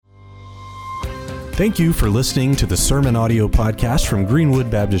Thank you for listening to the Sermon Audio Podcast from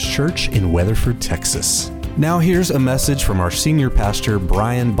Greenwood Baptist Church in Weatherford, Texas. Now here's a message from our senior pastor,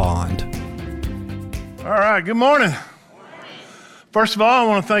 Brian Bond. All right, good morning. First of all, I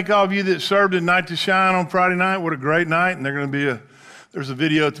want to thank all of you that served at Night to Shine on Friday night. What a great night. And there's a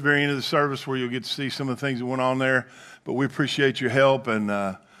video at the very end of the service where you'll get to see some of the things that went on there. But we appreciate your help and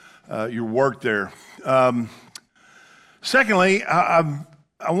your work there. Secondly, I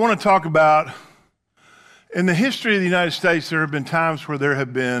want to talk about, in the history of the United States, there have been times where there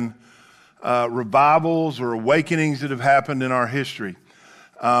have been revivals or awakenings that have happened in our history.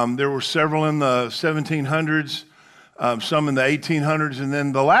 There were several in the 1700s, some in the 1800s, and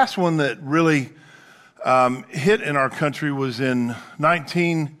then the last one that really hit in our country was in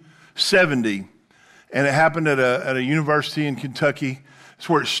 1970, and it happened at a university in Kentucky. That's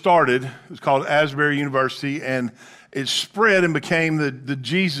where it started. It was called Asbury University, and it spread and became the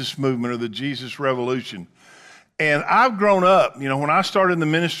Jesus movement or the Jesus Revolution. And I've grown up, when I started in the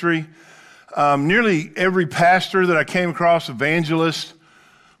ministry, nearly every pastor that I came across, evangelist,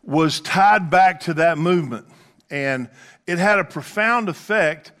 was tied back to that movement. And it had a profound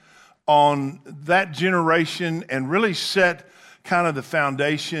effect on that generation and really set kind of the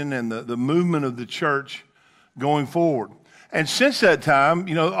foundation and the movement of the church going forward. And since that time,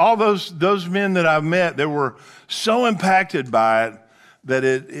 all those men that I've met, they were so impacted by it that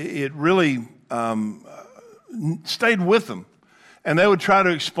it really stayed with them. And they would try to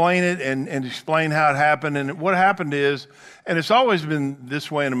explain it and explain how it happened. And what happened is, and it's always been this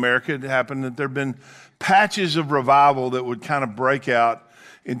way in America, it happened that there have been patches of revival that would kind of break out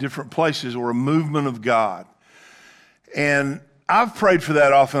in different places, or a movement of God. And I've prayed for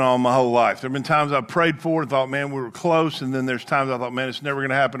that off and on my whole life. There have been times I've prayed for it and thought, man, we were close. And then there's times I thought, man, it's never going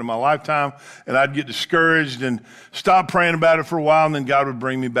to happen in my lifetime. And I'd get discouraged and stop praying about it for a while, and then God would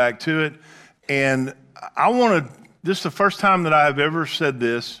bring me back to it. And this is the first time that I have ever said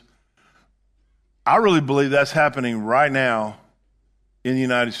this. I really believe that's happening right now in the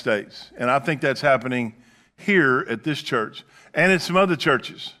United States. And I think that's happening here at this church and at some other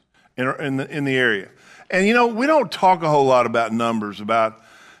churches in the area. And, we don't talk a whole lot about numbers, about,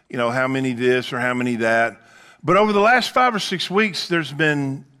 how many this or how many that. But over the last 5 or 6 weeks, there's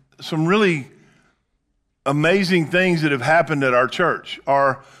been some really amazing things that have happened at our church.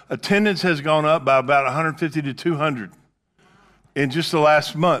 Our attendance has gone up by about 150 to 200 in just the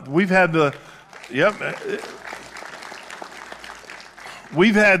last month. We've had the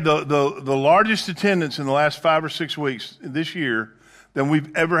largest attendance in the last 5 or 6 weeks this year than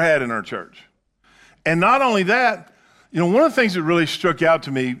we've ever had in our church. And not only that, one of the things that really struck out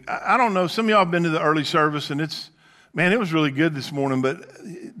to me, I don't know, some of y'all have been to the early service, and it was really good this morning, but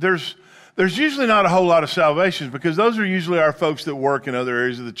there's usually not a whole lot of salvations, because those are usually our folks that work in other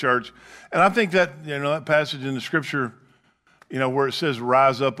areas of the church. And I think that, that passage in the scripture, where it says,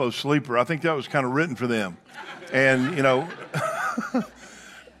 "Rise up, O sleeper," I think that was kind of written for them. And,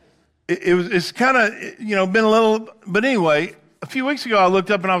 it's kind of, been a little, but anyway, a few weeks ago I looked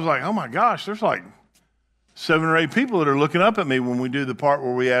up and I was like, oh my gosh, there's like 7 or 8 people that are looking up at me when we do the part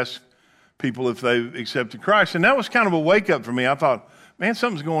where we ask people if they've accepted Christ. And that was kind of a wake up for me. I thought, man,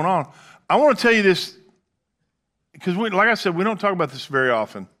 something's going on. I want to tell you this, because like I said, we don't talk about this very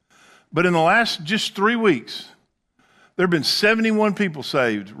often. But in the last just 3 weeks, there have been 71 people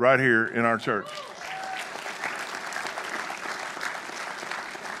saved right here in our church.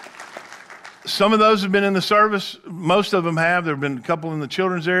 Some of those have been in the service. Most of them have. There have been a couple in the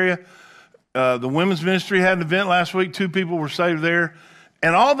children's area. The women's ministry had an event last week. 2 people were saved there.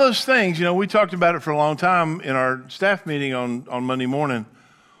 And all those things, we talked about it for a long time in our staff meeting on Monday morning.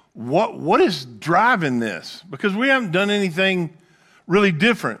 What is driving this? Because we haven't done anything really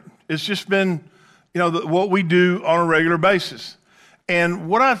different. It's just been, what we do on a regular basis. And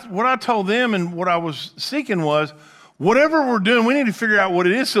what I told them and what I was seeking was, whatever we're doing, we need to figure out what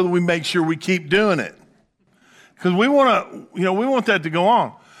it is so that we make sure we keep doing it. Because we want that to go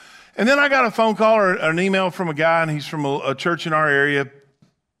on. And then I got a phone call or an email from a guy, and he's from a church in our area,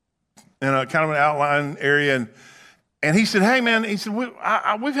 in a kind of an outlying area, and he said, hey, man, he said,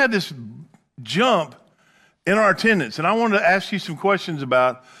 we've had this jump in our attendance, and I wanted to ask you some questions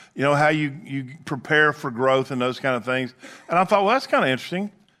about, how you prepare for growth and those kind of things. And I thought, well, that's kind of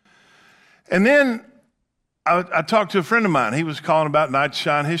interesting. And then I talked to a friend of mine. He was calling about Night to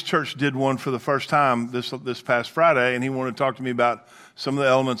Shine. His church did one for the first time this past Friday, and he wanted to talk to me about some of the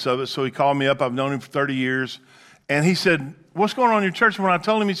elements of it. So he called me up. I've known him for 30 years. And he said, what's going on in your church? And when I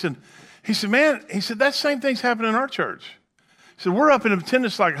told him, he said, man, that same thing's happening in our church. He said, we're up in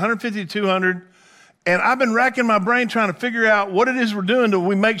attendance like 150 to 200, and I've been racking my brain trying to figure out what it is we're doing to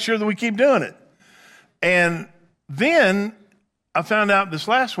we make sure that we keep doing it. And then I found out this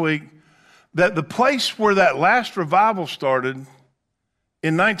last week that the place where that last revival started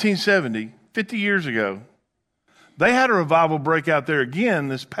in 1970, 50 years ago, they had a revival break out there again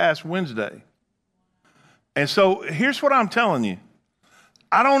this past Wednesday. And so here's what I'm telling you.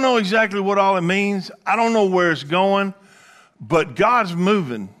 I don't know exactly what all it means. I don't know where it's going, but God's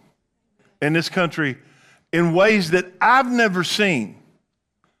moving in this country in ways that I've never seen,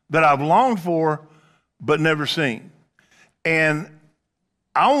 that I've longed for, but never seen. And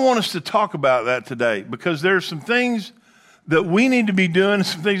I want us to talk about that today because there's some things that we need to be doing,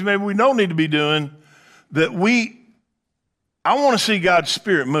 some things maybe we don't need to be doing, that I want to see God's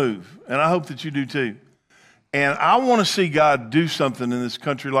Spirit move, and I hope that you do too. And I want to see God do something in this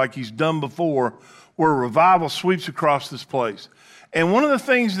country like he's done before, where revival sweeps across this place. And one of the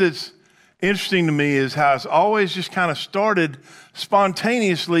things that's interesting to me is how it's always just kind of started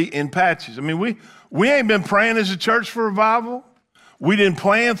spontaneously in patches. I mean, we ain't been praying as a church for revival. We didn't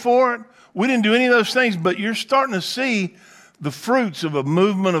plan for it. We didn't do any of those things, but you're starting to see the fruits of a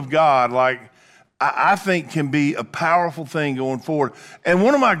movement of God, like I think can be a powerful thing going forward. And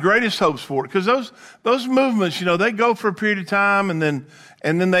one of my greatest hopes for it, because those movements, they go for a period of time and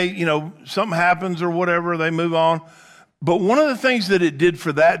then they, something happens or whatever, they move on. But one of the things that it did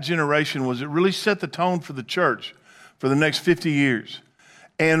for that generation was it really set the tone for the church for the next 50 years.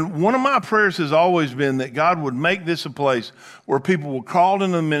 And one of my prayers has always been that God would make this a place where people were called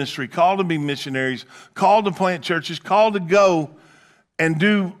into the ministry, called to be missionaries, called to plant churches, called to go and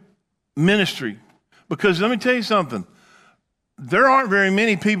do ministry. Because let me tell you something, there aren't very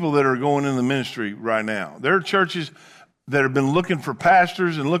many people that are going in the ministry right now. There are churches that have been looking for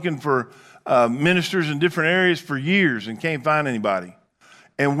pastors and looking for ministers in different areas for years and can't find anybody.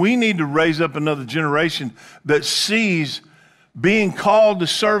 And we need to raise up another generation that sees being called to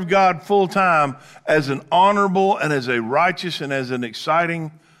serve God full time as an honorable and as a righteous and as an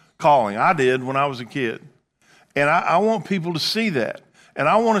exciting calling. I did when I was a kid. And I want people to see that. And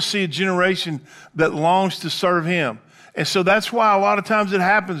I want to see a generation that longs to serve him. And so that's why a lot of times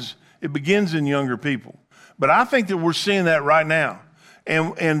it begins in younger people. But I think that we're seeing that right now.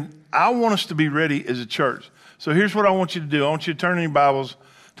 And I want us to be ready as a church. So here's what I want you to do. I want you to turn in your Bibles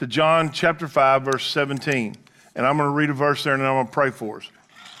to John chapter 5, verse 17. And I'm going to read a verse there and then I'm going to pray for us.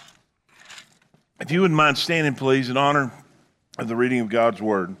 If you wouldn't mind standing, please, in honor of the reading of God's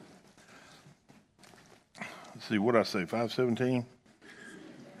word. Let's see, what did I say, 5:17?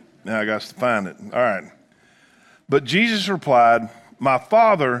 Now I got to find it. All right. But Jesus replied, "My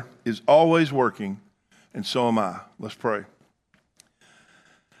Father is always working, and so am I." Let's pray.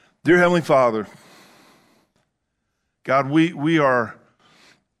 Dear Heavenly Father, God, we are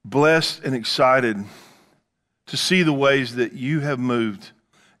blessed and excited to see the ways that you have moved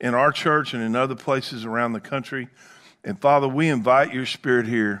in our church and in other places around the country. And Father, we invite your Spirit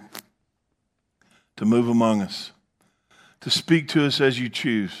here to move among us, to speak to us as you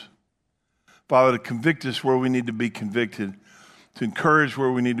choose. Father, to convict us where we need to be convicted, to encourage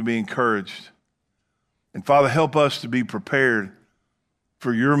where we need to be encouraged. And Father, help us to be prepared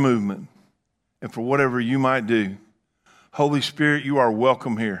for your movement and for whatever you might do. Holy Spirit, you are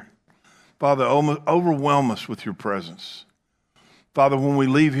welcome here. Father, overwhelm us with your presence. Father, when we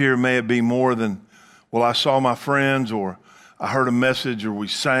leave here, may it be more than, well, I saw my friends or I heard a message or we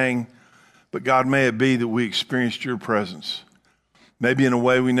sang. But God, may it be that we experienced your presence, maybe in a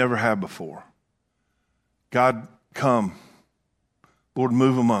way we never have before. God, come. Lord,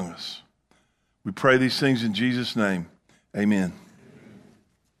 move among us. We pray these things in Jesus' name. Amen.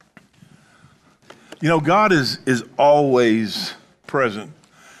 God is always present,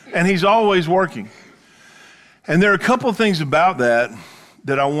 and he's always working. And there are a couple of things about that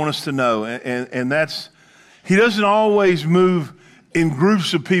I want us to know, and that's he doesn't always move in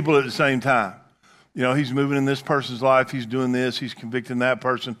groups of people at the same time. He's moving in this person's life, he's doing this, he's convicting that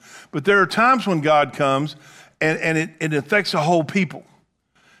person. But there are times when God comes, and it affects a whole people.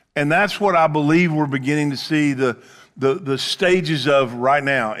 And that's what I believe we're beginning to see the stages of right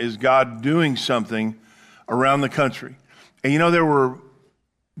now, is God doing something around the country. And there were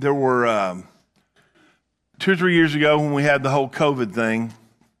 2 or 3 years ago when we had the whole COVID thing.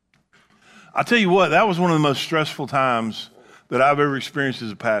 I'll tell you what, that was one of the most stressful times that I've ever experienced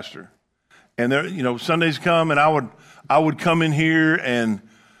as a pastor. And there, Sundays come and I would come in here and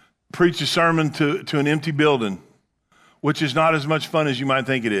preach a sermon to an empty building, which is not as much fun as you might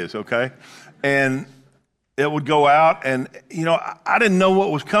think it is, okay? And it would go out and, I didn't know what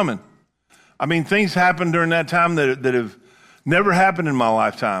was coming. I mean, things happened during that time that have never happened in my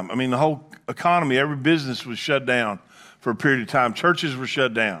lifetime. I mean, the whole economy, every business was shut down for a period of time. Churches were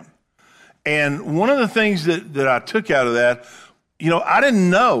shut down. And one of the things that I took out of that, I didn't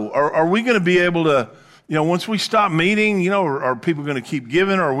know, are we going to be able to, once we stop meeting, are people going to keep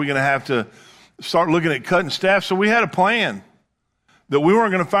giving, or are we going to have to start looking at cutting staff? So we had a plan that we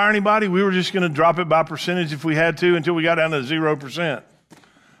weren't going to fire anybody. We were just going to drop it by percentage if we had to until we got down to 0%.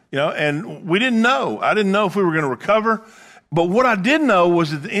 And we didn't know. I didn't know if we were going to recover. But what I did know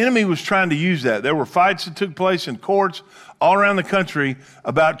was that the enemy was trying to use that. There were fights that took place in courts all around the country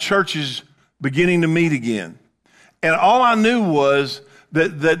about churches beginning to meet again. And all I knew was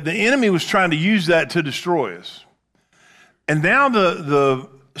that the enemy was trying to use that to destroy us. And now the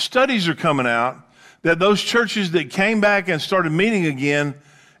studies are coming out that those churches that came back and started meeting again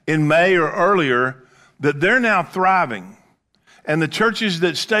in May or earlier, that they're now thriving. And the churches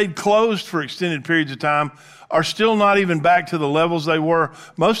that stayed closed for extended periods of time are still not even back to the levels they were.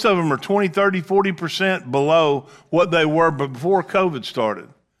 Most of them are 20, 30, 40% below what they were before COVID started.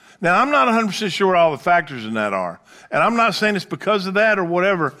 Now, I'm not 100% sure what all the factors in that are. And I'm not saying it's because of that or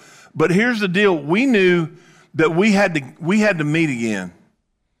whatever, but here's the deal. We knew that we had to meet again.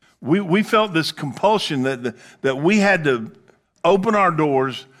 We felt this compulsion that we had to open our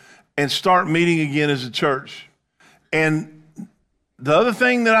doors and start meeting again as a church. And the other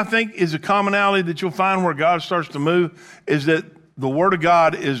thing that I think is a commonality that you'll find where God starts to move is that the Word of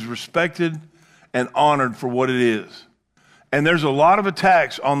God is respected and honored for what it is. And there's a lot of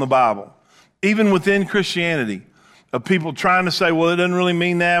attacks on the Bible, even within Christianity, of people trying to say, well, it doesn't really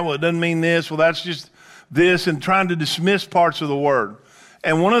mean that. Well, it doesn't mean this. Well, that's just this, and trying to dismiss parts of the Word.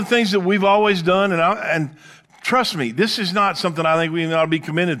 And one of the things that we've always done, and trust me, this is not something I think we ought to be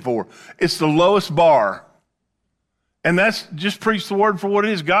commended for. It's the lowest bar. And that's just preach the Word for what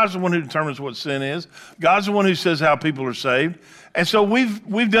it is. God's the one who determines what sin is. God's the one who says how people are saved. And so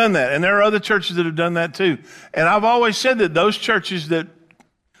we've done that. And there are other churches that have done that too. And I've always said that those churches that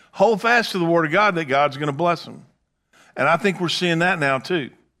hold fast to the Word of God, that God's going to bless them. And I think we're seeing that now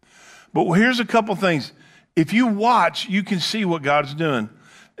too. But here's a couple things. If you watch, you can see what God's doing.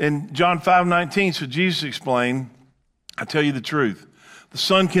 In John 5:19, so Jesus explained, I tell you the truth. The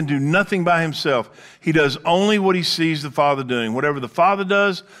Son can do nothing by himself. He does only what he sees the Father doing. Whatever the Father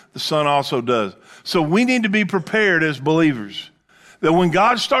does, the Son also does. So we need to be prepared as believers that when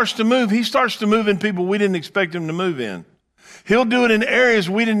God starts to move, he starts to move in people we didn't expect him to move in. He'll do it in areas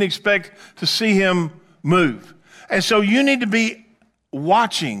we didn't expect to see him move. And so you need to be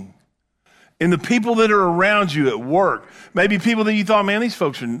watching in the people that are around you at work. Maybe people that you thought, man,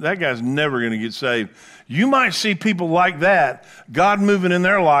 that guy's never going to get saved. You might see people like that, God moving in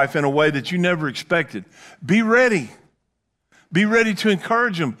their life in a way that you never expected. Be ready. Be ready to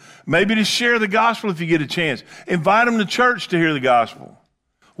encourage them. Maybe to share the gospel if you get a chance. Invite them to church to hear the gospel.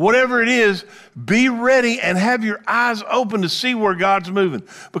 Whatever it is, be ready and have your eyes open to see where God's moving.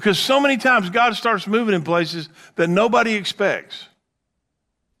 Because so many times God starts moving in places that nobody expects.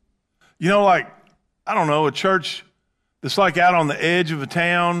 Like, I don't know, a church that's like out on the edge of a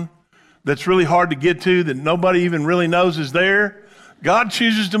town that's really hard to get to, that nobody even really knows is there. God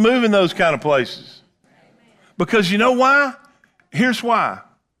chooses to move in those kind of places. Because you know why? Here's why.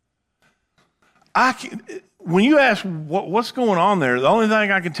 When you ask what's going on there, the only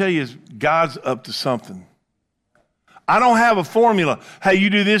thing I can tell you is God's up to something. I don't have a formula. Hey, you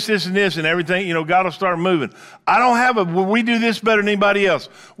do this, this, and this, and everything, God will start moving. I don't have we do this better than anybody else.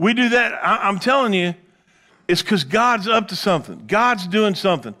 We do that. I'm telling you, it's because God's up to something. God's doing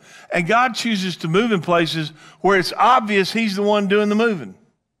something. And God chooses to move in places where it's obvious he's the one doing the moving.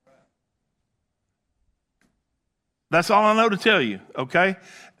 That's all I know to tell you, okay?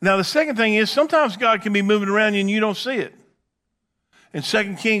 Now, the second thing is sometimes God can be moving around you and you don't see it. In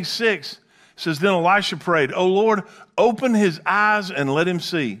 2 Kings 6, it says, then Elisha prayed, "O Lord, open his eyes and let him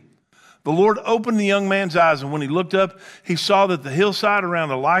see." The Lord opened the young man's eyes, and when he looked up, he saw that the hillside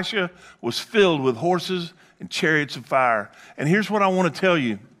around Elisha was filled with horses and chariots of fire. And here's what I want to tell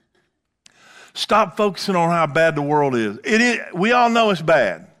you. Stop focusing on how bad the world is. We all know it's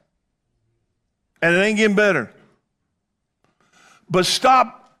bad. And it ain't getting better. But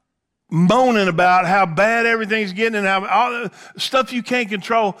stop moaning about how bad everything's getting and how all the stuff you can't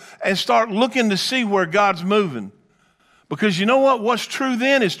control, and start looking to see where God's moving. Because you know what? What's true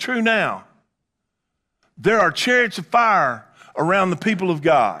then is true now. There are chariots of fire around the people of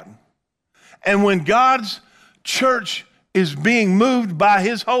God. And when God's church is being moved by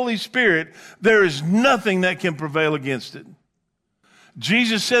his Holy Spirit, there is nothing that can prevail against it.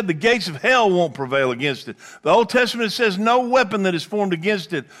 Jesus said the gates of hell won't prevail against it. The Old Testament says no weapon that is formed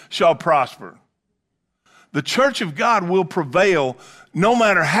against it shall prosper. The church of God will prevail no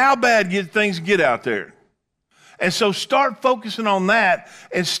matter how bad things get out there. And so start focusing on that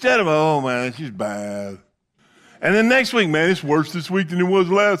instead of, oh man, it's just bad. And then next week, man, it's worse this week than it was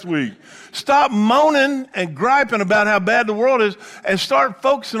last week. Stop moaning and griping about how bad the world is and start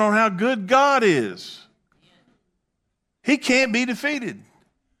focusing on how good God is. He can't be defeated.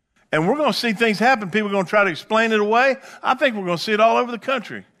 And we're going to see things happen. People are going to try to explain it away. I think we're going to see it all over the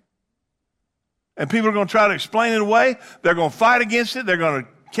country. And people are going to try to explain it away. They're going to fight against it. They're going to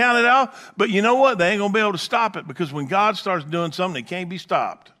count it out. But you know what? They ain't going to be able to stop it, because when God starts doing something, it can't be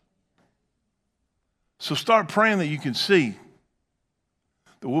stopped. So start praying that you can see,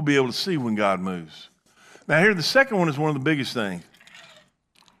 that we'll be able to see when God moves. Now here, the second one is one of the biggest things.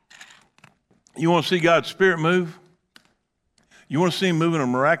 You want to see God's Spirit move? You want to see him move in a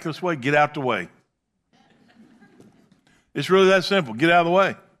miraculous way? Get out the way. It's really that simple. Get out of the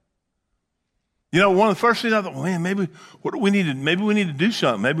way. You know, one of the first things I thought, man, maybe we need to do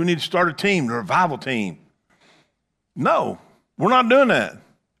something. Maybe we need to start a team, a revival team. No, we're not doing that.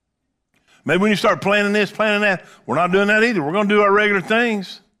 Maybe we need to start planning this, planning that. We're not doing that either. We're going to do our regular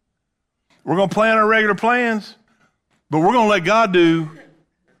things. We're going to plan our regular plans, but we're going to let God do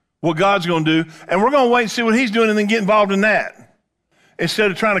what God's going to do, and we're going to wait and see what he's doing and then get involved in that.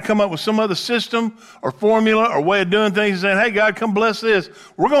 Instead of trying to come up with some other system or formula or way of doing things and saying, hey, God, come bless this.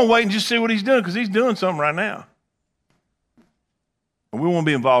 We're going to wait and just see what he's doing, because he's doing something right now. And we won't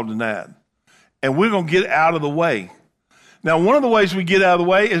be involved in that. And we're going to get out of the way. Now, one of the ways we get out of the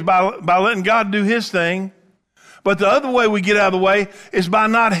way is by letting God do his thing. But the other way we get out of the way is by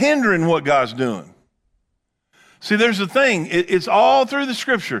not hindering what God's doing. See, there's the thing. It's all through the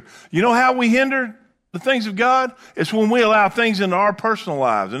Scripture. You know how we hinder the things of God? It's when we allow things into our personal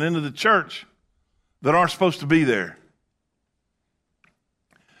lives and into the church that aren't supposed to be there.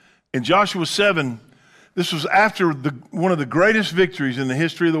 In Joshua 7, this was after one of the greatest victories in the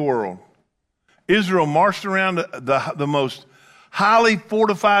history of the world. Israel marched around the most highly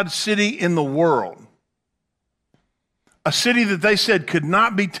fortified city in the world, a city that they said could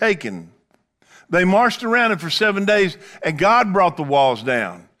not be taken. They marched around it for 7 days, and God brought the walls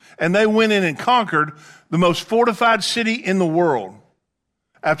down. And they went in and conquered the most fortified city in the world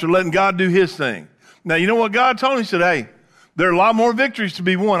after letting God do his thing. Now, you know what God told him? He said, hey, there are a lot more victories to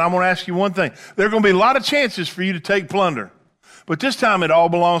be won. I'm going to ask you one thing. There are going to be a lot of chances for you to take plunder. But this time it all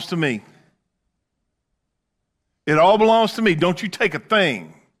belongs to me. It all belongs to me. Don't you take a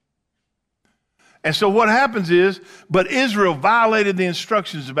thing. And so what happens is, but Israel violated the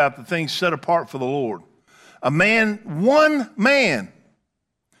instructions about the things set apart for the Lord. A man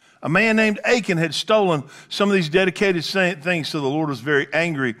named Achan had stolen some of these dedicated things, so the Lord was very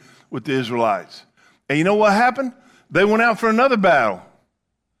angry with the Israelites. And you know what happened? They went out for another battle.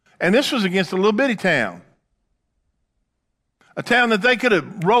 And this was against a little bitty town. A town that they could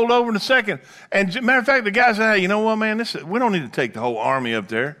have rolled over in a second. And matter of fact, the guy said, hey, you know what, man? We don't need to take the whole army up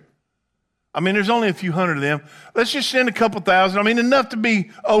there. I mean, there's only a few hundred of them. Let's just send a couple thousand. I mean, enough to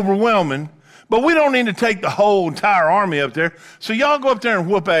be overwhelming. But we don't need to take the whole entire army up there. So y'all go up there and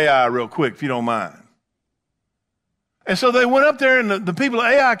whoop Ai real quick, if you don't mind. And so they went up there, and the people of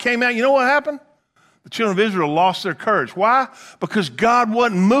Ai came out. You know what happened? The children of Israel lost their courage. Why? Because God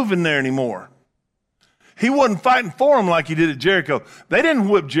wasn't moving there anymore. He wasn't fighting for them like he did at Jericho. They didn't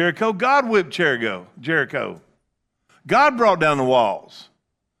whip Jericho. God whipped Jericho. God brought down the walls.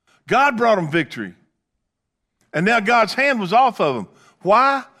 God brought them victory. And now God's hand was off of them.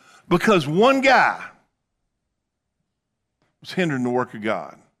 Why? Because one guy was hindering the work of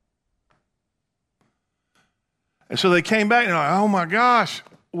God. And so they came back and they're like, oh my gosh,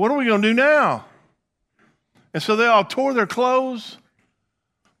 what are we going to do now? And so they all tore their clothes,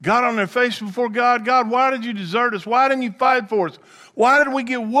 got on their face before God. God, why did you desert us? Why didn't you fight for us? Why did we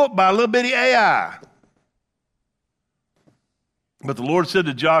get whooped by a little bitty Ai? But the Lord said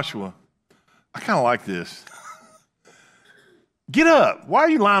to Joshua, I kind of like this. Get up. Why are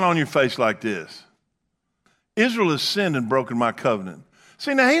you lying on your face like this? Israel has sinned and broken my covenant.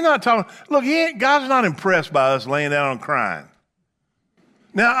 See, now he's not talking. Look, God's not impressed by us laying down and crying.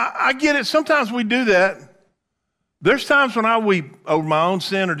 Now, I get it. Sometimes we do that. There's times when I weep over my own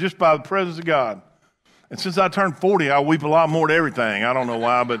sin or just by the presence of God. And since I turned 40, I weep a lot more at everything. I don't know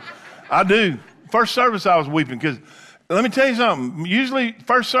why, but I do. First service, I was weeping because, let me tell you something. Usually,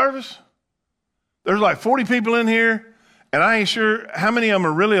 first service, there's like 40 people in here, and I ain't sure how many of them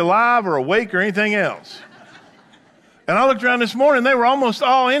are really alive or awake or anything else. And I looked around this morning, they were almost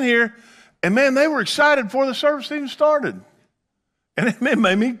all in here, and man, they were excited before the service even started. And it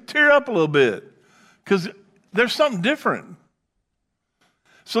made me tear up a little bit because there's something different.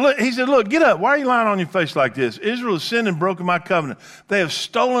 So he said, look, get up. Why are you lying on your face like this? Israel has sinned and broken my covenant. They have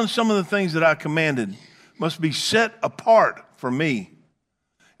stolen some of the things that I commanded must be set apart for me.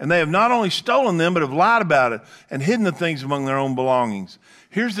 And they have not only stolen them, but have lied about it and hidden the things among their own belongings.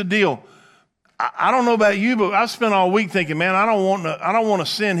 Here's the deal. I don't know about you, but I spent all week thinking, man, I don't want a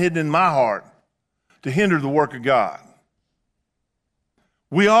sin hidden in my heart to hinder the work of God.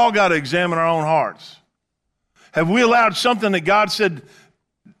 We all got to examine our own hearts. Have we allowed something that God said,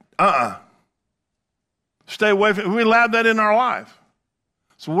 stay away from? Have we allowed that in our life?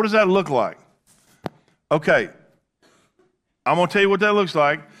 So what does that look like? Okay, I'm going to tell you what that looks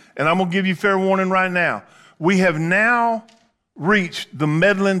like, and I'm going to give you fair warning right now. We have now reached the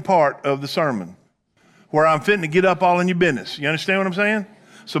meddling part of the sermon where I'm fitting to get up all in your business. You understand what I'm saying?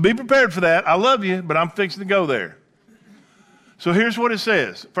 So be prepared for that. I love you, but I'm fixing to go there. So here's what it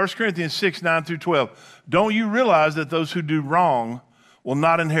says, 1 Corinthians 6, 9 through 12. Don't you realize that those who do wrong will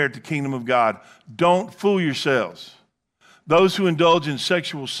not inherit the kingdom of God? Don't fool yourselves. Those who indulge in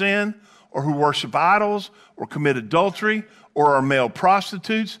sexual sin or who worship idols or commit adultery or are male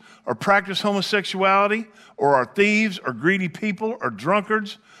prostitutes or practice homosexuality or are thieves or greedy people or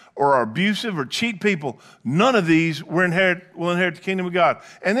drunkards or are abusive or cheat people, none of these will inherit the kingdom of God.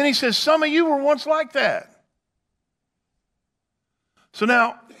 And then he says, some of you were once like that. So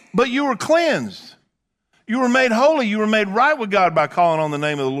now, but you were cleansed. You were made holy. You were made right with God by calling on the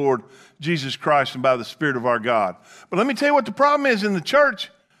name of the Lord Jesus Christ and by the Spirit of our God. But let me tell you what the problem is in the church.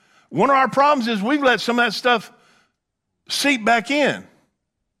 One of our problems is we've let some of that stuff seep back in.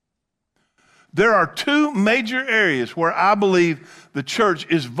 There are two major areas where I believe the church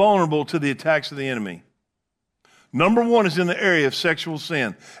is vulnerable to the attacks of the enemy. Number one is in the area of sexual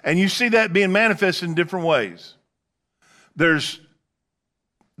sin. And you see that being manifested in different ways. There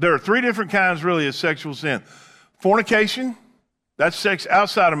are three different kinds, really, of sexual sin. Fornication, that's sex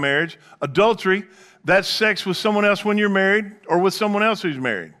outside of marriage. Adultery, that's sex with someone else when you're married or with someone else who's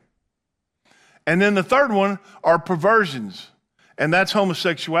married. And then the third one are perversions, and that's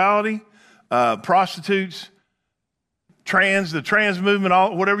homosexuality, prostitutes, the trans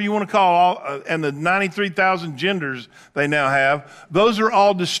movement, whatever you want to call, and the 93,000 genders they now have. Those are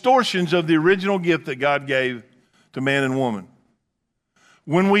all distortions of the original gift that God gave to man and woman.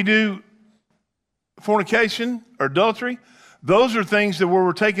 When we do fornication or adultery, those are things that where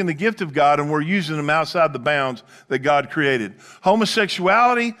we're taking the gift of God and we're using them outside the bounds that God created.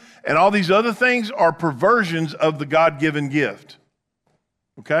 Homosexuality and all these other things are perversions of the God-given gift.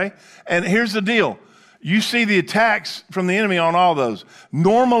 Okay? And here's the deal. You see the attacks from the enemy on all those.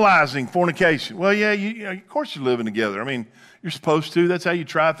 Normalizing fornication. Well, yeah, of course you're living together. I mean, you're supposed to. That's how you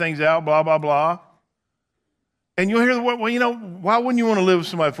try things out, blah, blah, blah. And you'll hear the word, well, why wouldn't you want to live with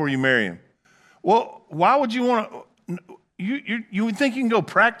somebody before you marry him? Well, why would you want to? You would think you can go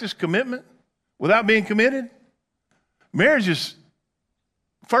practice commitment without being committed? Marriage is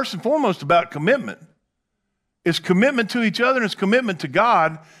first and foremost about commitment. It's commitment to each other and it's commitment to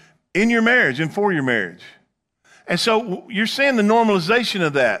God in your marriage and for your marriage. And so you're seeing the normalization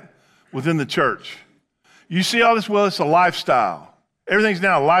of that within the church. You see all this, well, it's a lifestyle. Everything's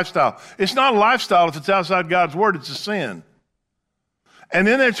now a lifestyle. It's not a lifestyle if it's outside God's word, it's a sin. And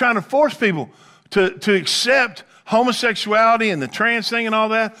then they're trying to force people to accept homosexuality and the trans thing and all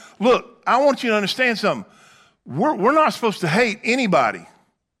that. Look, I want you to understand something. We're not supposed to hate anybody,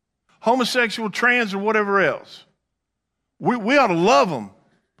 homosexual, trans, or whatever else. We ought to love them.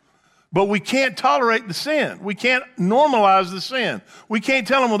 But we can't tolerate the sin. We can't normalize the sin. We can't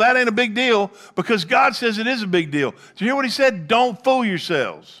tell them, well, that ain't a big deal because God says it is a big deal. Did you hear what he said? Don't fool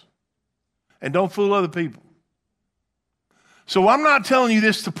yourselves. And don't fool other people. So I'm not telling you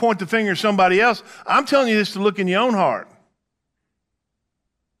this to point the finger at somebody else. I'm telling you this to look in your own heart.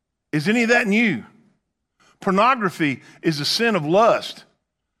 Is any of that in you? Pornography is a sin of lust.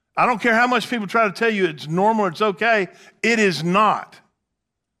 I don't care how much people try to tell you it's normal or it's okay. It is not.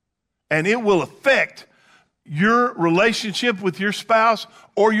 And it will affect your relationship with your spouse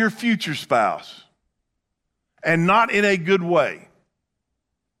or your future spouse. And not in a good way.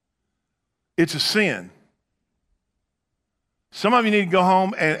 It's a sin. Some of you need to go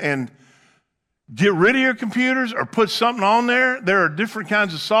home and get rid of your computers or put something on there. There are different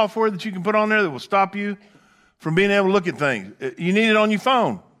kinds of software that you can put on there that will stop you from being able to look at things. You need it on your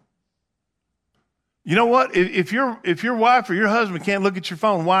phone. You know what? If your wife or your husband can't look at your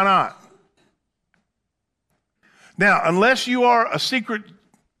phone, why not? Now, unless you are a secret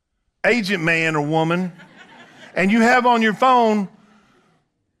agent man or woman and you have on your phone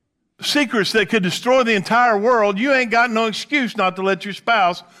secrets that could destroy the entire world, you ain't got no excuse not to let your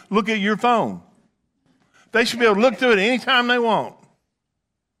spouse look at your phone. They should be able to look through it anytime they want.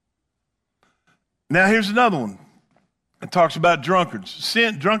 Now, here's another one. It talks about drunkards.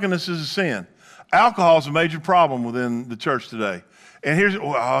 Drunkenness is a sin. Alcohol is a major problem within the church today. And here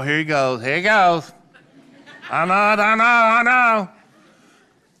he goes. Here he goes. I know.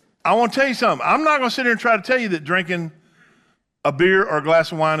 I want to tell you something. I'm not going to sit here and try to tell you that drinking a beer or a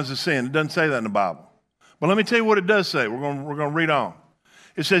glass of wine is a sin. It doesn't say that in the Bible. But let me tell you what it does say. We're going to read on.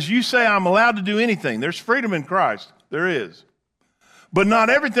 It says, you say I'm allowed to do anything. There's freedom in Christ. There is. But not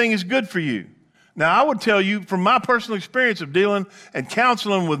everything is good for you. Now, I would tell you from my personal experience of dealing and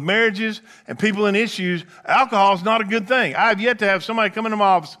counseling with marriages and people in issues, alcohol is not a good thing. I have yet to have somebody come into my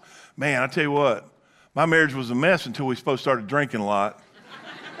office, man, I tell you what, my marriage was a mess until we both started drinking a lot.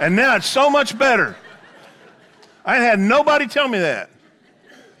 And now it's so much better. I ain't had nobody tell me that.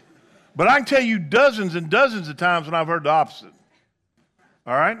 But I can tell you dozens and dozens of times when I've heard the opposite.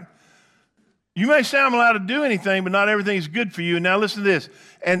 All right? You may say I'm allowed to do anything, but not everything is good for you. And now listen to this.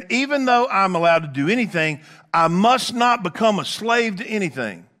 And even though I'm allowed to do anything, I must not become a slave to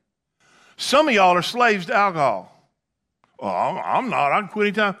anything. Some of y'all are slaves to alcohol. Well, I'm not. I can quit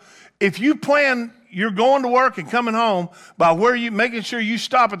anytime. If you plan you're going to work and coming home by making sure you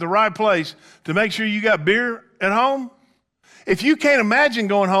stop at the right place to make sure you got beer at home, if you can't imagine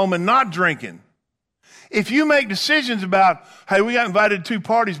going home and not drinking, if you make decisions about, hey, we got invited to 2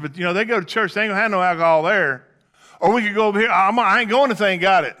 parties, but they go to church, they ain't gonna have no alcohol there. Or we could go over here, I ain't going if they ain't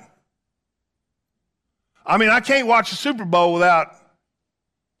got it. I mean, I can't watch the Super Bowl without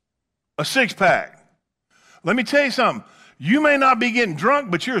a 6-pack. Let me tell you something. You may not be getting drunk,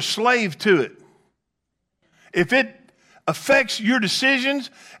 but you're a slave to it. If it affects your decisions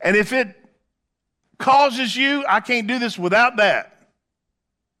and if it causes you, I can't do this without that.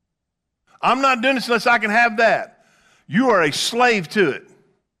 I'm not doing this unless I can have that. You are a slave to it.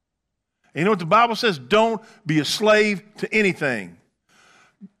 And you know what the Bible says? Don't be a slave to anything.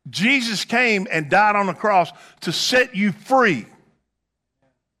 Jesus came and died on the cross to set you free.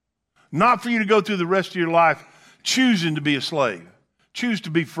 Not for you to go through the rest of your life choosing to be a slave. Choose to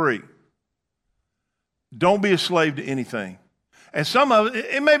be free. Don't be a slave to anything. And some of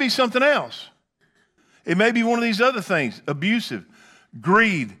it may be something else. It may be one of these other things, abusive,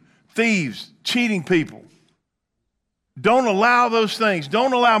 greed, thieves, cheating people. Don't allow those things.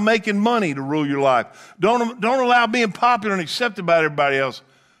 Don't allow making money to rule your life. Don't allow being popular and accepted by everybody else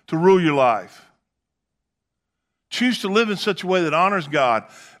to rule your life. Choose to live in such a way that honors God.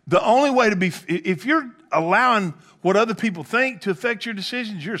 The only way to be, if you're allowing what other people think to affect your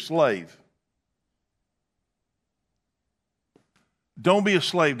decisions, you're a slave. Don't be a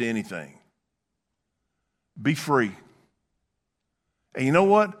slave to anything. Be free. And you know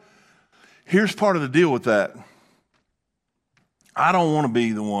what? Here's part of the deal with that. I don't want to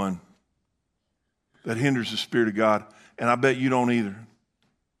be the one that hinders the Spirit of God, and I bet you don't either.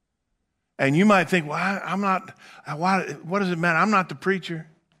 And you might think, well, I'm not, what does it matter? I'm not the preacher.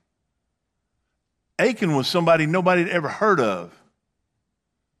 Achan was somebody nobody had ever heard of.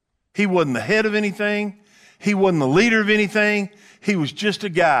 He wasn't the head of anything. He wasn't the leader of anything. He was just a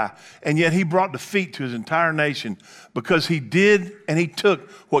guy. And yet he brought defeat to his entire nation because he did and he took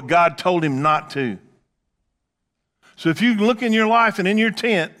what God told him not to. So if you look in your life and in your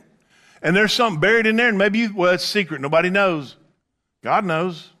tent and there's something buried in there and maybe it's secret, nobody knows. God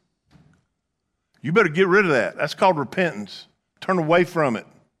knows. You better get rid of that. That's called repentance. Turn away from it.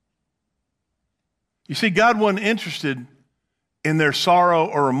 You see, God wasn't interested in their sorrow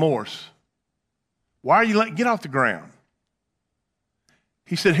or remorse. Why are you get off the ground?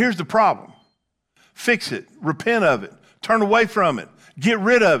 He said, here's the problem. Fix it. Repent of it. Turn away from it. Get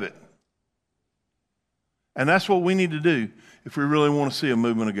rid of it. And that's what we need to do if we really want to see a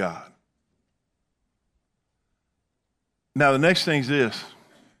movement of God. Now, the next thing is this,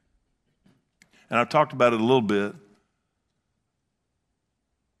 and I've talked about it a little bit,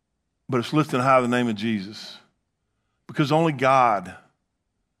 but it's lifting high the name of Jesus, because only God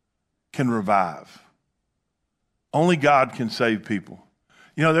can revive. Only God can save people.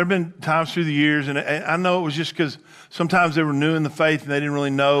 You know, there have been times through the years, and I know it was just because sometimes they were new in the faith and they didn't really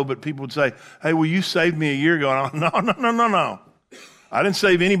know, but people would say, hey, well, you saved me a year ago. And I'm like, no. I didn't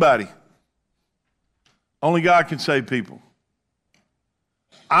save anybody. Only God can save people.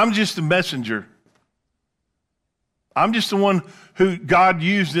 I'm just a messenger. I'm just the one who God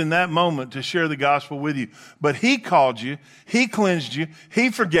used in that moment to share the gospel with you. But He called you. He cleansed you. He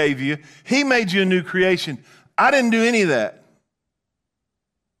forgave you. He made you a new creation. I didn't do any of that.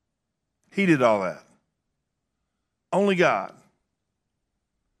 He did all that. Only God.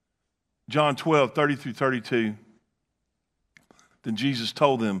 John 12, 30 through 32. Then Jesus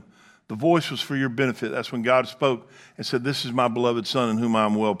told them, the voice was for your benefit. That's when God spoke and said, this is my beloved Son in whom I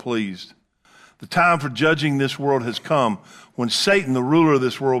am well pleased. The time for judging this world has come when Satan, the ruler of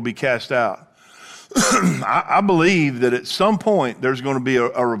this world, will be cast out. I believe that at some point there's going to be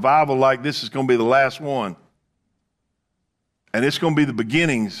a revival like this is going to be the last one. And it's going to be the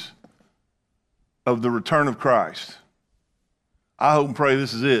beginnings of the return of Christ. I hope and pray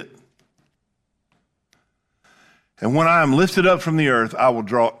this is it. And when I am lifted up from the earth, I will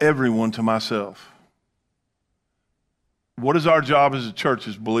draw everyone to myself. What is our job as a church,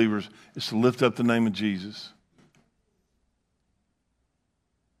 as believers, is to lift up the name of Jesus.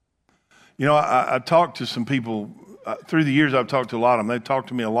 You know, I talked to some people, through the years I've talked to a lot of them. They've talked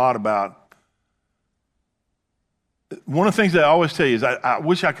to me a lot about, one of the things they always tell you is, I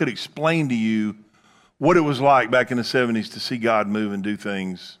wish I could explain to you what it was like back in the 70s to see God move and do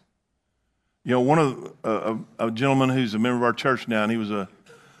things. You know, one of a gentleman who's a member of our church now, and he was a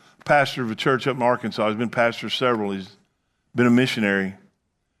pastor of a church up in Arkansas. He's been pastor of several. He's been a missionary.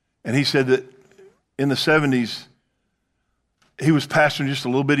 And he said that in the 70s, he was pastoring just a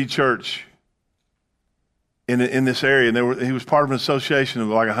little bitty church in this area. And he was part of an association of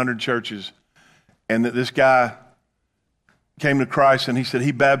like 100 churches. And that this guy came to Christ, and he said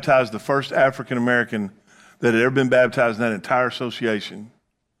he baptized the first African-American that had ever been baptized in that entire association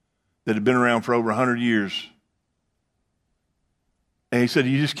that had been around for over 100 years. And he said,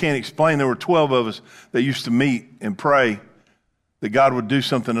 you just can't explain. There were 12 of us that used to meet and pray that God would do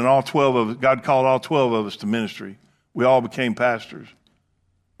something, and all 12 of us, God called all 12 of us to ministry. We all became pastors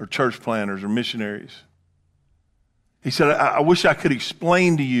or church planters or missionaries. He said, I wish I could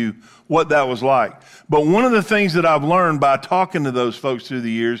explain to you what that was like. But one of the things that I've learned by talking to those folks through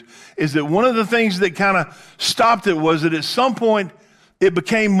the years is that one of the things that kind of stopped it was that at some point it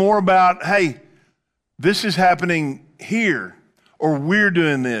became more about, hey, this is happening here, or we're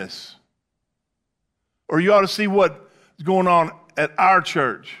doing this. Or you ought to see what's going on at our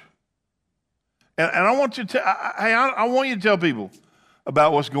church. And I want you to I want you to tell people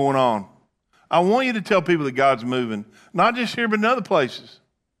about what's going on. I want you to tell people that God's moving, not just here, but in other places.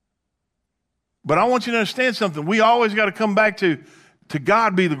 But I want you to understand something. We always got to come back to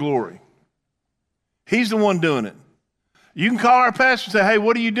God be the glory. He's the one doing it. You can call our pastor and say, hey,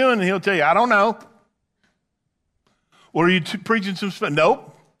 what are you doing? And he'll tell you, I don't know. What are you preaching some stuff?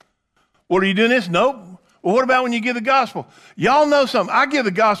 Nope. What are you doing this? Nope. Well, what about when you give the gospel? Y'all know something. I give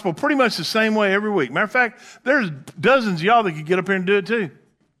the gospel pretty much the same way every week. Matter of fact, there's dozens of y'all that could get up here and do it too.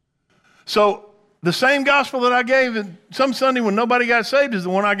 So the same gospel that I gave some Sunday when nobody got saved is the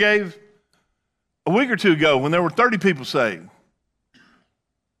one I gave a week or two ago when there were 30 people saved.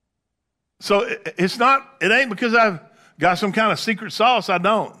 So it ain't because I've got some kind of secret sauce. I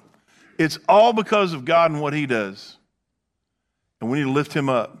don't. It's all because of God and what he does. And we need to lift him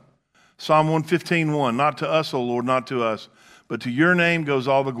up. Psalm 115:1, not to us, O Lord, not to us, but to your name goes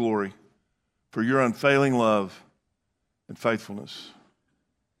all the glory for your unfailing love and faithfulness.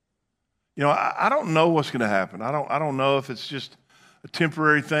 You know, I don't know what's going to happen. I don't know if it's just a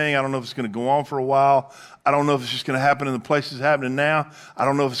temporary thing. I don't know if it's going to go on for a while. I don't know if it's just going to happen in the places happening now. I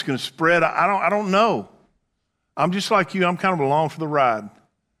don't know if it's going to spread. I don't know. I'm just like you. I'm kind of along for the ride.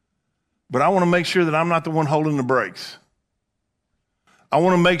 But I want to make sure that I'm not the one holding the brakes. I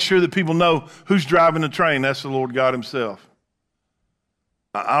want to make sure that people know who's driving the train. That's the Lord God himself.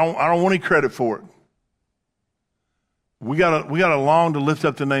 I don't want any credit for it. We gotta long to lift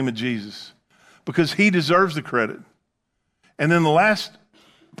up the name of Jesus because he deserves the credit. And then the last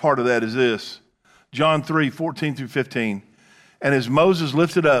part of that is this, John 3:14-15. And as Moses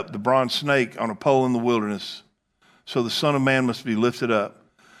lifted up the bronze snake on a pole in the wilderness, so the Son of Man must be lifted up,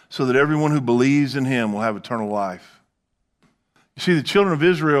 so that everyone who believes in him will have eternal life. You see, the children of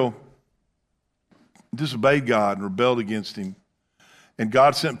Israel disobeyed God and rebelled against him. And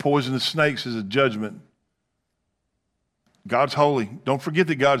God sent poisonous snakes as a judgment. God's holy. Don't forget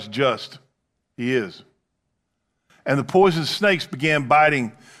that God's just. He is. And the poisonous snakes began biting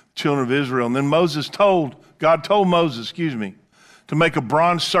the children of Israel. And then God told Moses, to make a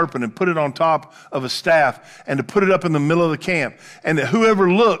bronze serpent and put it on top of a staff and to put it up in the middle of the camp. And that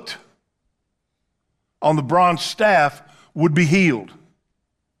whoever looked on the bronze staff would be healed.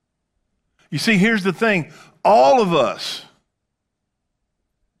 You see, here's the thing. All of us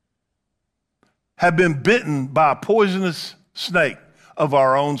have been bitten by a poisonous snake of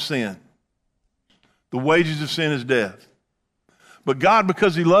our own sin. The wages of sin is death. But God,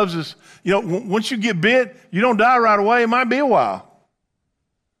 because he loves us, once you get bit, you don't die right away. It might be a while.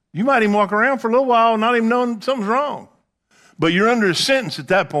 You might even walk around for a little while not even knowing something's wrong. But you're under a sentence at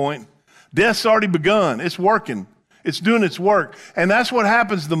that point. Death's already begun. It's working. It's doing its work. And that's what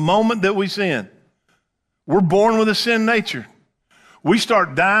happens the moment that we sin. We're born with a sin nature. We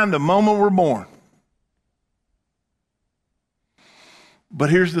start dying the moment we're born. But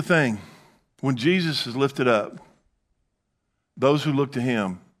here's the thing. When Jesus is lifted up, those who look to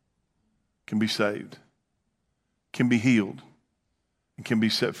him can be saved, can be healed, and can be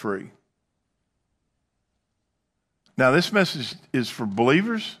set free. Now, this message is for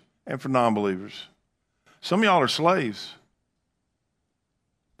believers and for non-believers. Some of y'all are slaves.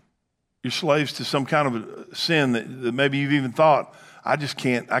 You're slaves to some kind of a sin that maybe you've even thought, I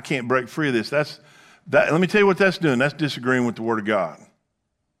can't break free of this. Let me tell you what that's doing. That's disagreeing with the Word of God.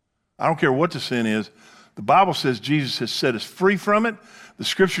 I don't care what the sin is. The Bible says Jesus has set us free from it. The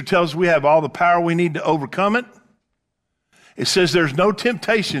Scripture tells us we have all the power we need to overcome it. It says there's no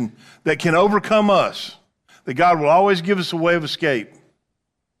temptation that can overcome us, that God will always give us a way of escape.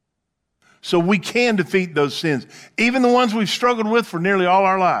 So we can defeat those sins, even the ones we've struggled with for nearly all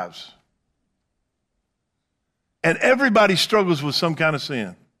our lives. And everybody struggles with some kind of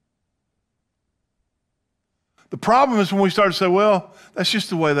sin. The problem is when we start to say, well, that's just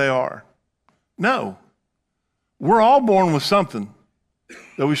the way they are. No. We're all born with something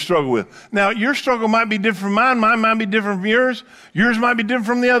that we struggle with. Now, your struggle might be different from mine. Mine might be different from yours. Yours might be different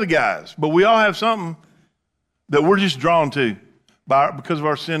from the other guys. But we all have something that we're just drawn to because of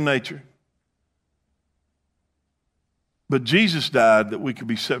our sin nature. But Jesus died that we could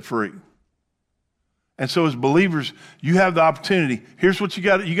be set free. And so as believers, you have the opportunity. Here's what you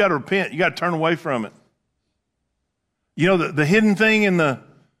got to repent. You got to turn away from it. You know, the hidden thing that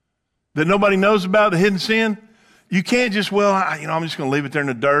nobody knows about, the hidden sin, you can't just, I'm just going to leave it there in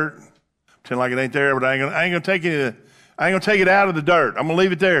the dirt, pretend like it ain't there, but I ain't going to take it out of the dirt. I'm going to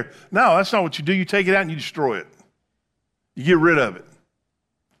leave it there. No, that's not what you do. You take it out and you destroy it. You get rid of it.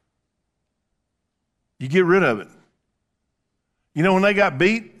 You get rid of it. You know, when they got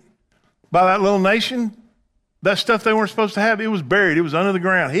beat by that little nation, that stuff they weren't supposed to have, it was buried. It was under the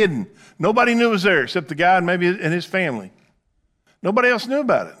ground, hidden. Nobody knew it was there except the guy and maybe and his family. Nobody else knew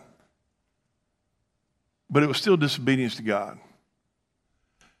about it. But it was still disobedience to God.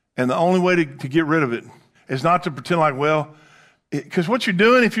 And the only way to get rid of it is not to pretend like, because what you're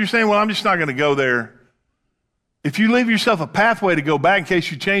doing, if you're saying, I'm just not going to go there, if you leave yourself a pathway to go back in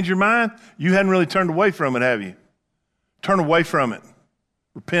case you change your mind, you hadn't really turned away from it, have you? Turn away from it.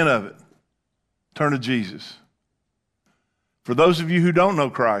 Repent of it. Turn to Jesus. For those of you who don't know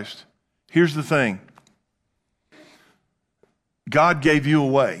Christ, here's the thing. God gave you a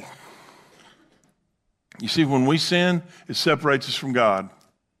way. You see, when we sin, it separates us from God.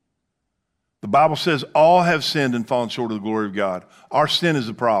 The Bible says all have sinned and fallen short of the glory of God. Our sin is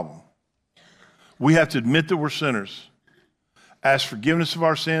the problem. We have to admit that we're sinners, ask forgiveness of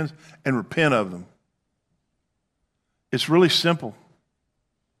our sins, and repent of them. It's really simple.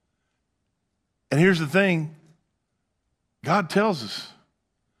 And here's the thing. God tells us,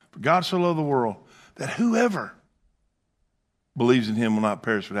 for God so loved the world, that whoever believes in him will not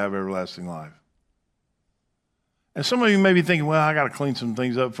perish but have everlasting life. And some of you may be thinking, I got to clean some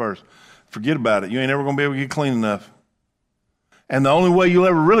things up first. Forget about it. You ain't ever going to be able to get clean enough. And the only way you'll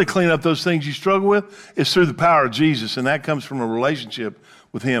ever really clean up those things you struggle with is through the power of Jesus, and that comes from a relationship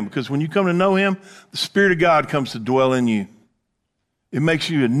with him. Because when you come to know him, the Spirit of God comes to dwell in you. It makes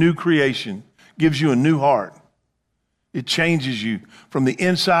you a new creation, gives you a new heart. It changes you from the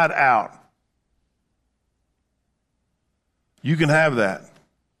inside out. You can have that.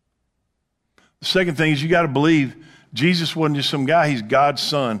 The second thing is you got to believe Jesus wasn't just some guy, he's God's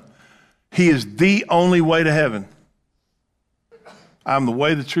son. He is the only way to heaven. I'm the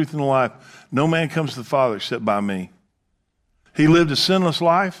way, the truth, and the life. No man comes to the Father except by me. He lived a sinless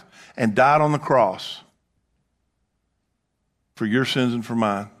life and died on the cross for your sins and for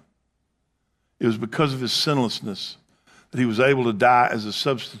mine. It was because of his sinlessness that he was able to die as a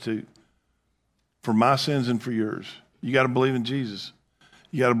substitute for my sins and for yours. You got to believe in Jesus.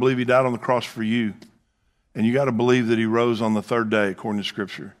 You got to believe he died on the cross for you. And you got to believe that he rose on the third day according to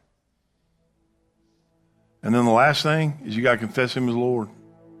Scripture. And then the last thing is you got to confess him as Lord.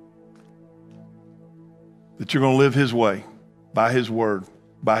 That you're going to live his way, by his word,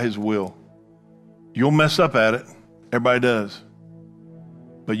 by his will. You'll mess up at it. Everybody does.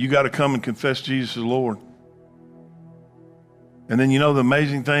 But you got to come and confess Jesus as Lord. And then the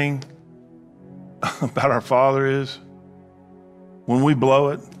amazing thing about our Father is when we blow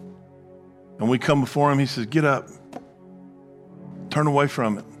it and we come before him, he says, get up. Turn away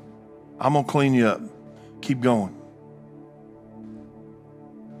from it. I'm going to clean you up. Keep going.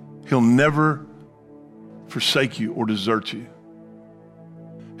 He'll never forsake you or desert you.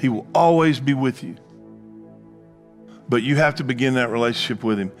 He will always be with you. But you have to begin that relationship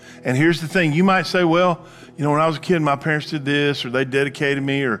with him. And here's the thing. You might say, when I was a kid, my parents did this, or they dedicated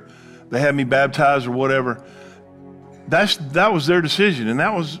me, or they had me baptized, or whatever. That was their decision, and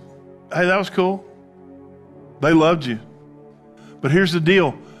that was hey, that was cool. They loved you. But here's the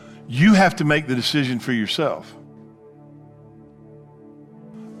deal. You have to make the decision for yourself.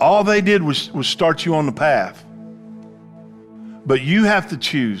 All they did was start you on the path. But you have to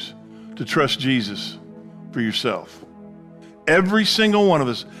choose to trust Jesus for yourself. Every single one of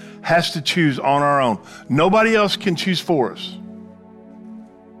us has to choose on our own. Nobody else can choose for us.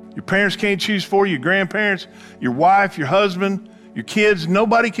 Your parents can't choose for you, your grandparents, your wife, your husband, your kids.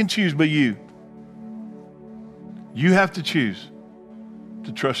 Nobody can choose but you. You have to choose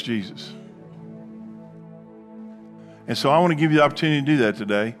to trust Jesus. And so I want to give you the opportunity to do that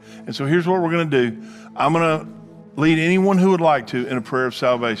today. And so here's what we're going to do. I'm going to lead anyone who would like to in a prayer of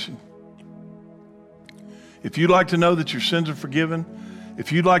salvation. If you'd like to know that your sins are forgiven,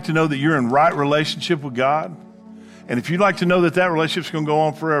 if you'd like to know that you're in right relationship with God, and if you'd like to know that that relationship's going to go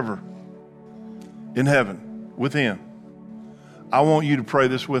on forever in heaven with Him, I want you to pray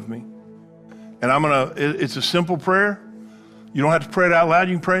this with me. And it's a simple prayer. You don't have to pray it out loud.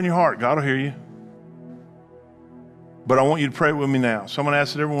 You can pray in your heart. God will hear you. But I want you to pray it with me now. So I'm going to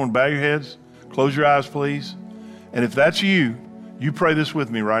ask that everyone bow your heads, close your eyes, please. And if that's you, you pray this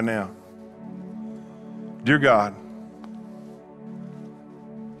with me right now. Dear God,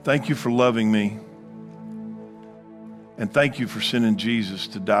 thank you for loving me. And thank you for sending Jesus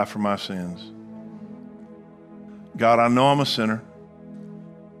to die for my sins. God, I know I'm a sinner.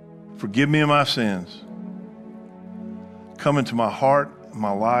 Forgive me of my sins. Come into my heart,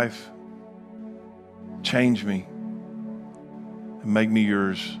 my life. Change me and make me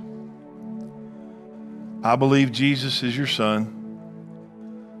yours. I believe Jesus is your Son.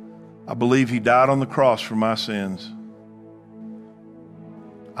 I believe He died on the cross for my sins.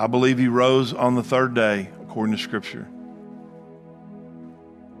 I believe He rose on the third day, according to Scripture.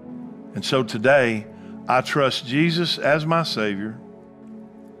 And so today, I trust Jesus as my Savior,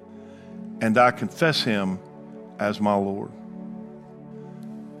 and I confess Him as my Lord.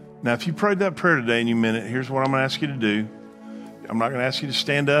 Now, if you prayed that prayer today and you meant it, here's what I'm going to ask you to do. I'm not going to ask you to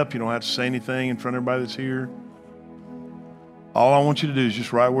stand up. You don't have to say anything in front of everybody that's here. All I want you to do is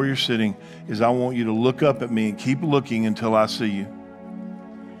just right where you're sitting is I want you to look up at me and keep looking until I see you.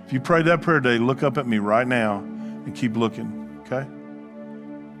 If you prayed that prayer today, look up at me right now and keep looking, okay?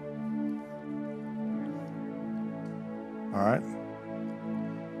 All right?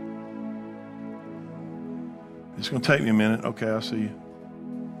 It's going to take me a minute. Okay, I'll see you.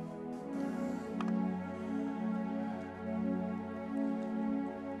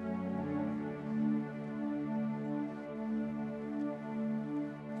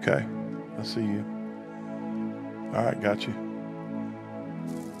 Okay, I see you. All right, got you.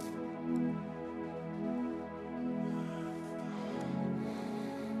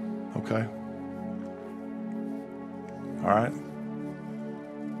 Okay. All right.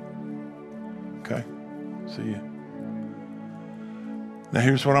 Okay, see you. Now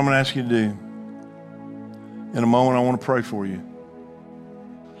here's what I'm going to ask you to do. In a moment, I want to pray for you.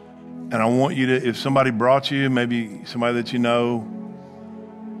 And I want you to, if somebody brought you, maybe somebody that you know,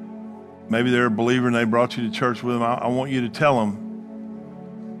 maybe they're a believer and they brought you to church with them, I want you to tell them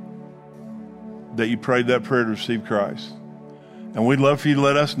that you prayed that prayer to receive Christ. And we'd love for you to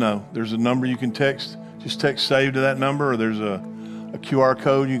let us know. There's a number you can text. Just text save to that number, or there's a QR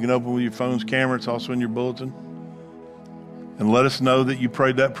code you can open with your phone's camera. It's also in your bulletin. And let us know that you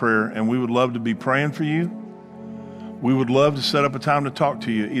prayed that prayer, and we would love to be praying for you. We would love to set up a time to talk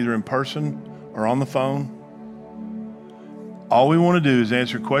to you, either in person or on the phone. All we want to do is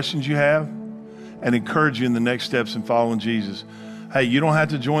answer questions you have and encourage you in the next steps in following Jesus. Hey, you don't have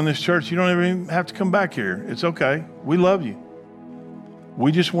to join this church. You don't even have to come back here. It's okay. We love you.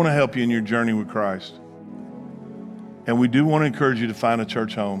 We just want to help you in your journey with Christ. And we do want to encourage you to find a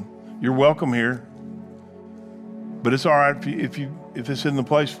church home. You're welcome here. But it's all right if it's in the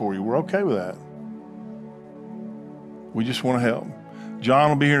place for you. We're okay with that. We just want to help. John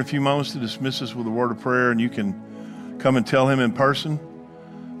will be here in a few moments to dismiss us with a word of prayer, and you can come and tell him in person.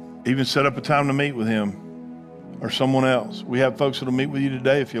 Even set up a time to meet with him or someone else. We have folks that will meet with you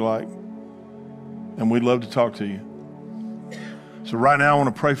today if you like. And we'd love to talk to you. So right now I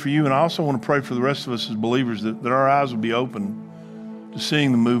want to pray for you, and I also want to pray for the rest of us as believers that our eyes will be open to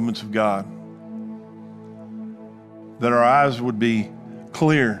seeing the movements of God. That our eyes would be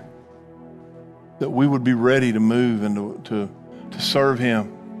clear, that we would be ready to move and to serve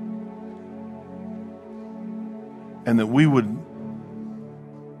Him. And that we would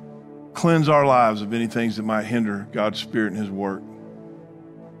cleanse our lives of any things that might hinder God's Spirit and His work.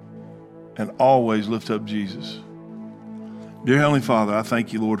 And always lift up Jesus. Dear Heavenly Father, I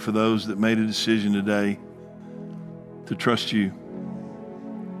thank you, Lord, for those that made a decision today to trust you.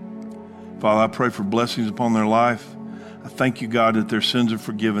 Father, I pray for blessings upon their life. I thank you, God, that their sins are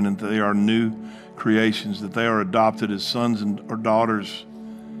forgiven and that they are new creations, that they are adopted as sons or daughters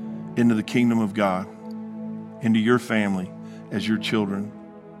into the kingdom of God, into your family as your children.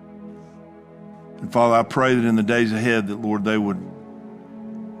 And Father, I pray that in the days ahead that, Lord, they would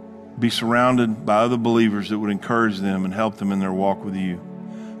be surrounded by other believers that would encourage them and help them in their walk with you.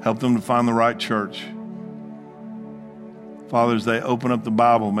 Help them to find the right church. Father, as they open up the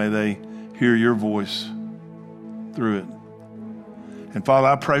Bible, may they hear your voice through it. And Father,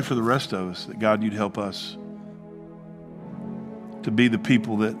 I pray for the rest of us that, God, you'd help us to be the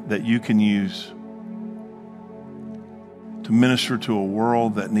people that you can use to minister to a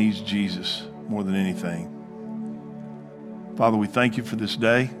world that needs Jesus more than anything. Father, we thank you for this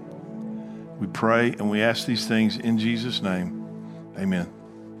day. We pray and we ask these things in Jesus' name. Amen.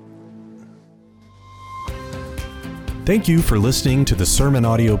 Thank you for listening to the Sermon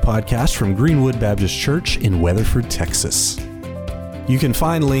Audio Podcast from Greenwood Baptist Church in Weatherford, Texas. You can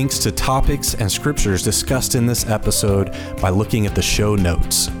find links to topics and scriptures discussed in this episode by looking at the show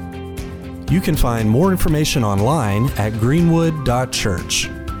notes. You can find more information online at greenwood.church.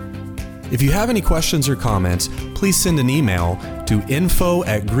 If you have any questions or comments, please send an email to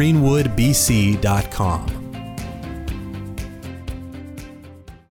info@greenwoodbc.com.